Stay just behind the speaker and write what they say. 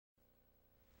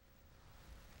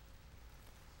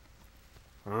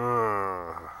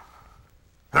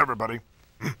Everybody.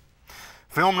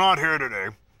 Phil not here today.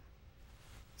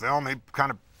 Phil, he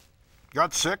kind of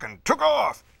got sick and took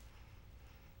off.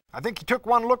 I think he took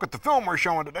one look at the film we're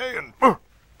showing today and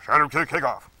tried to kick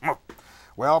off.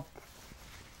 Well,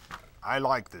 I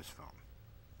like this film.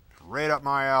 It's right up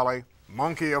my alley.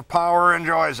 Monkey of Power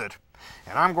enjoys it.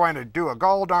 And I'm going to do a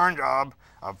gall darn job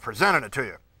of presenting it to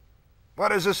you.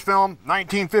 What is this film?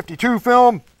 1952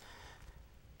 film.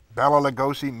 Bela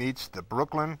Lugosi meets the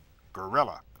Brooklyn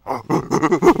Gorilla.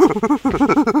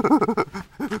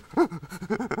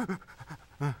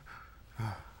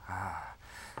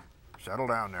 Settle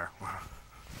down there.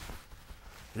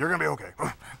 You're going to be okay.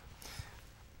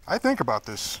 I think about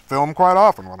this film quite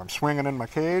often when I'm swinging in my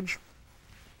cage.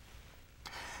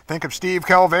 Think of Steve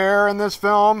Calvert in this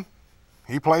film.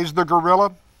 He plays the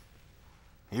gorilla.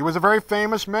 He was a very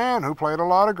famous man who played a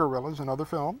lot of gorillas in other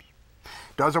films.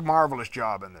 Does a marvelous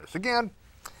job in this. Again,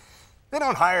 they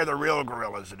don't hire the real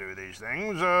gorillas to do these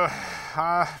things. Gonna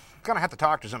have to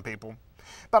talk to some people.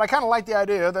 But I kind of like the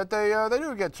idea that they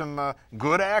do get some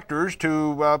good actors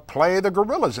to play the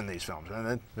gorillas in these films.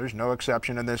 And there's no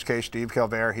exception in this case. Steve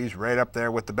Calvert, he's right up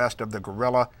there with the best of the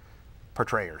gorilla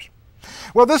portrayers.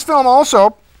 Well, this film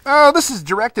also, this is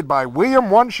directed by William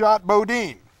One-Shot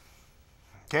Bodine.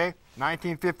 Okay,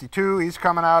 1952, he's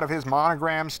coming out of his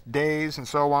Monograms days and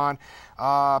so on.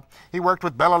 He worked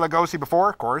with Bela Lugosi before,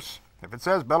 of course. If it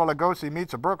says Bela Lugosi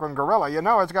meets a Brooklyn Gorilla, you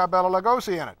know it's got Bela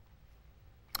Lugosi in it.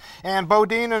 And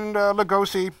Bodine and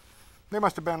Lugosi, they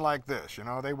must have been like this, you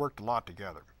know, they worked a lot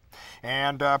together.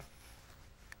 And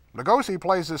Lugosi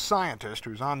plays this scientist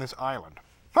who's on this island.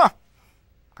 Huh,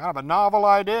 kind of a novel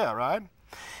idea, right?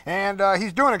 And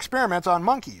he's doing experiments on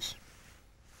monkeys.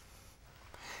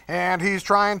 And he's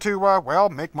trying to, well,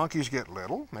 make monkeys get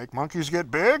little, make monkeys get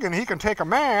big, and he can take a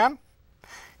man,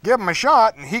 give him a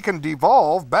shot, and he can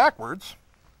devolve backwards.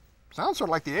 Sounds sort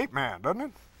of like the ape man, doesn't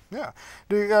it? Yeah,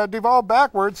 devolve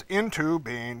backwards into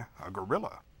being a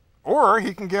gorilla. Or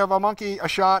he can give a monkey a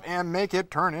shot and make it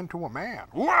turn into a man.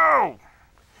 Whoa!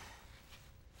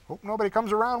 Hope nobody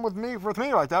comes around with me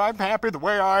like that. I'm happy the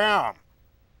way I am.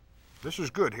 This is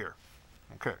good here.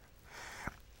 Okay.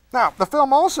 Now, the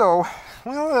film also,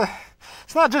 well,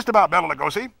 it's not just about Bela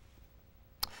Lugosi.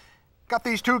 Got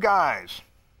these two guys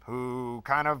who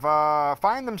kind of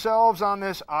find themselves on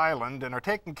this island and are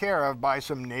taken care of by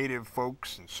some native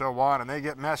folks and so on, and they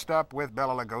get messed up with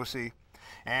Bela Lugosi,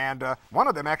 and one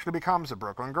of them actually becomes a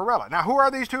Brooklyn Gorilla. Now, who are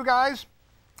these two guys?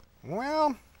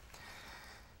 Well,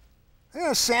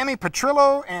 Sammy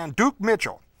Petrillo and Duke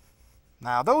Mitchell.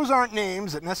 Now, those aren't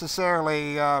names that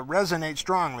necessarily resonate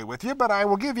strongly with you, but I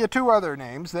will give you two other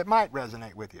names that might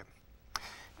resonate with you.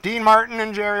 Dean Martin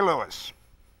and Jerry Lewis.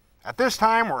 At this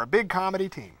time, we're a big comedy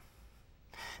team.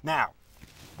 Now,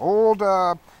 old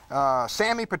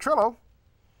Sammy Petrillo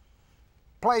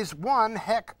plays one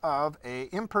heck of a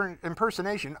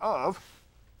impersonation of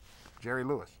Jerry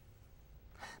Lewis.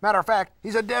 Matter of fact,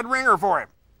 he's a dead ringer for him.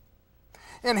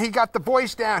 And he got the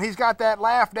voice down, he's got that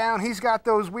laugh down, he's got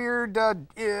those weird,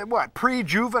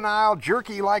 pre-juvenile,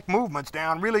 jerky-like movements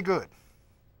down really good.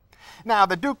 Now,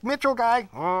 the Duke Mitchell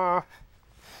guy,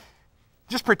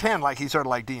 just pretend like he's sort of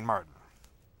like Dean Martin,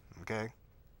 okay?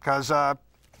 Because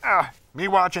me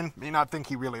watching, me not think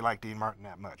he really liked Dean Martin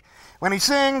that much. When he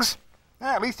sings,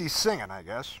 at least he's singing, I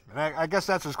guess. And I guess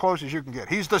that's as close as you can get.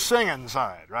 He's the singing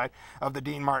side, right, of the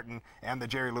Dean Martin and the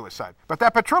Jerry Lewis side. But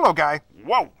that Petrillo guy,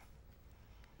 whoa!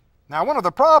 Now, one of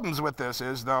the problems with this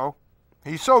is, though,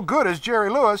 he's so good as Jerry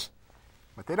Lewis,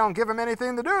 but they don't give him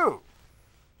anything to do.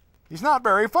 He's not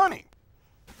very funny.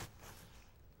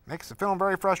 Makes the film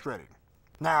very frustrating.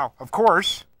 Now, of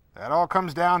course, that all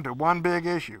comes down to one big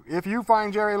issue. If you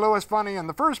find Jerry Lewis funny in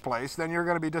the first place, then you're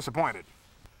going to be disappointed.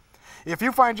 If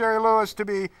you find Jerry Lewis to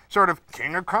be sort of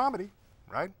king of comedy,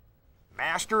 right?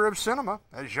 Master of cinema,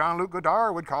 as Jean-Luc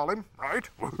Godard would call him, right?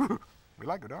 We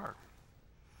like Godard.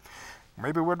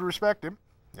 Maybe we'd respect him.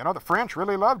 You know, the French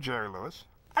really loved Jerry Lewis.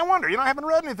 I wonder, you know, I haven't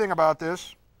read anything about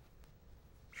this.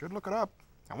 Should look it up.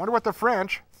 I wonder what the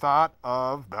French thought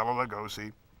of Bela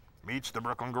Lugosi meets the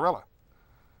Brooklyn Gorilla.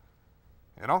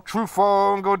 You know,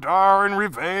 Truffaut and Godard and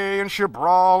Rivet and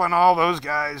Chabrol and all those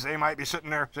guys, they might be sitting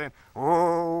there saying,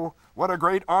 oh, what a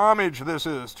great homage this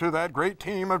is to that great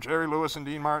team of Jerry Lewis and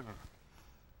Dean Martin.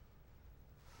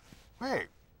 Hey,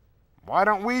 why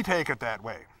don't we take it that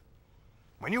way?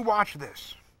 When you watch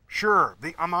this, sure,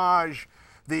 the homage,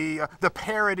 the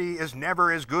parody is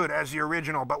never as good as the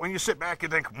original, but when you sit back, you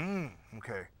think,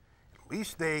 okay, at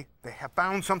least they have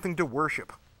found something to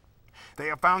worship. They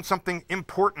have found something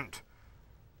important.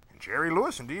 And Jerry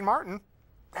Lewis and Dean Martin,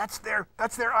 That's their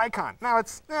icon. Now,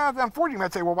 unfortunately, you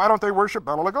might say, well, why don't they worship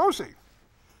Bela Lugosi?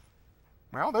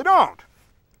 Well, they don't.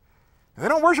 And they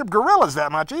don't worship gorillas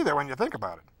that much either when you think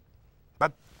about it.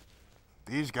 But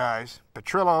these guys,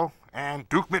 Petrillo and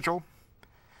Duke Mitchell,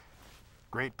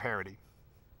 great parody.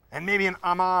 And maybe an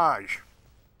homage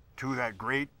to that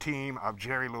great team of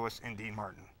Jerry Lewis and Dean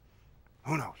Martin.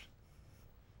 Who knows?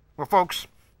 Well, folks,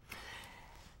 I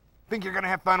think you're going to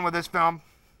have fun with this film.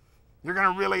 You're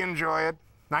going to really enjoy it.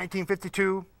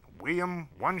 1952, William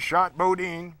One-Shot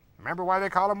Bodine. Remember why they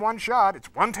call him One Shot?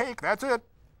 It's one take, that's it.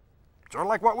 Sort of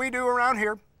like what we do around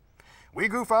here. We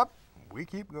goof up, we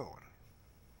keep going.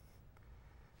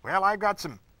 Well, I've got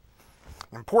some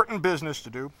important business to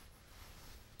do.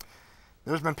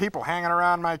 There's been people hanging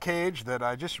around my cage that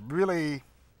I just really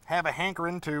have a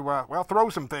hankering to, well, throw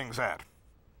some things at.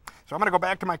 So I'm going to go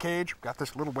back to my cage. Got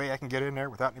this little way I can get in there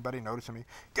without anybody noticing me.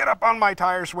 Get up on my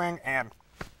tire swing and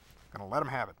I'm going to let them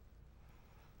have it.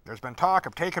 There's been talk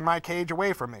of taking my cage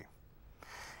away from me.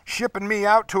 Shipping me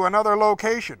out to another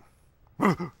location.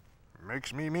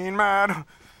 Makes me mean mad.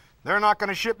 They're not going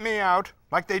to ship me out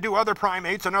like they do other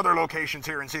primates in other locations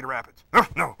here in Cedar Rapids.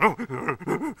 No.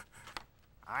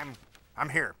 I'm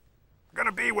here. I'm going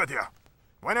to be with you.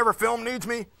 Whenever film needs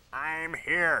me, I'm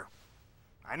here.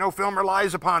 I know film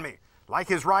relies upon me. Like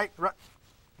his like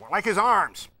his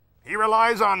arms. He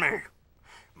relies on me.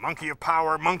 Monkey of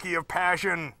power, monkey of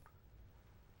passion.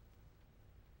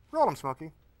 Roll him,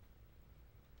 Smokey.